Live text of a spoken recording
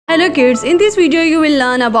Hello kids, in this video you will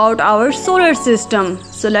learn about our solar system.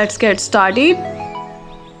 So let's get started.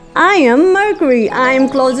 I am Mercury. I am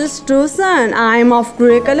closest to Sun. I am of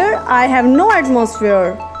grey color. I have no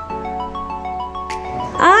atmosphere.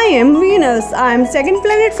 I am Venus. I am second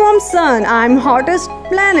planet from Sun. I am hottest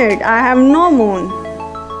planet. I have no moon.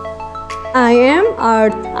 I am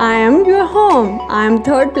Earth. I am your home. I am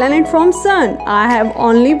third planet from Sun. I have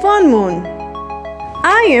only one moon.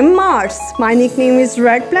 I am Mars. My nickname is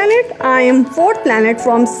Red Planet. I am fourth planet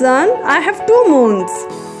from Sun. I have two moons.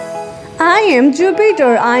 I am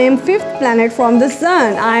Jupiter. I am fifth planet from the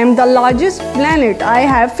Sun. I am the largest planet. I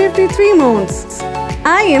have 53 moons.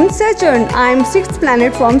 I am Saturn. I am sixth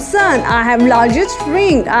planet from Sun. I have largest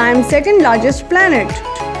ring. I am second largest planet.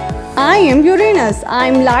 I am Uranus. I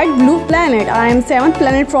am light blue planet. I am seventh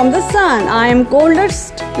planet from the Sun. I am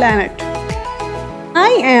coldest planet. I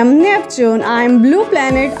am Neptune. I am blue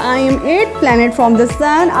planet. I am 8th planet from the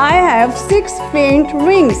Sun. I have 6 faint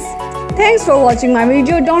rings. Thanks for watching my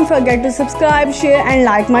video. Don't forget to subscribe, share and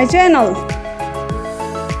like my channel.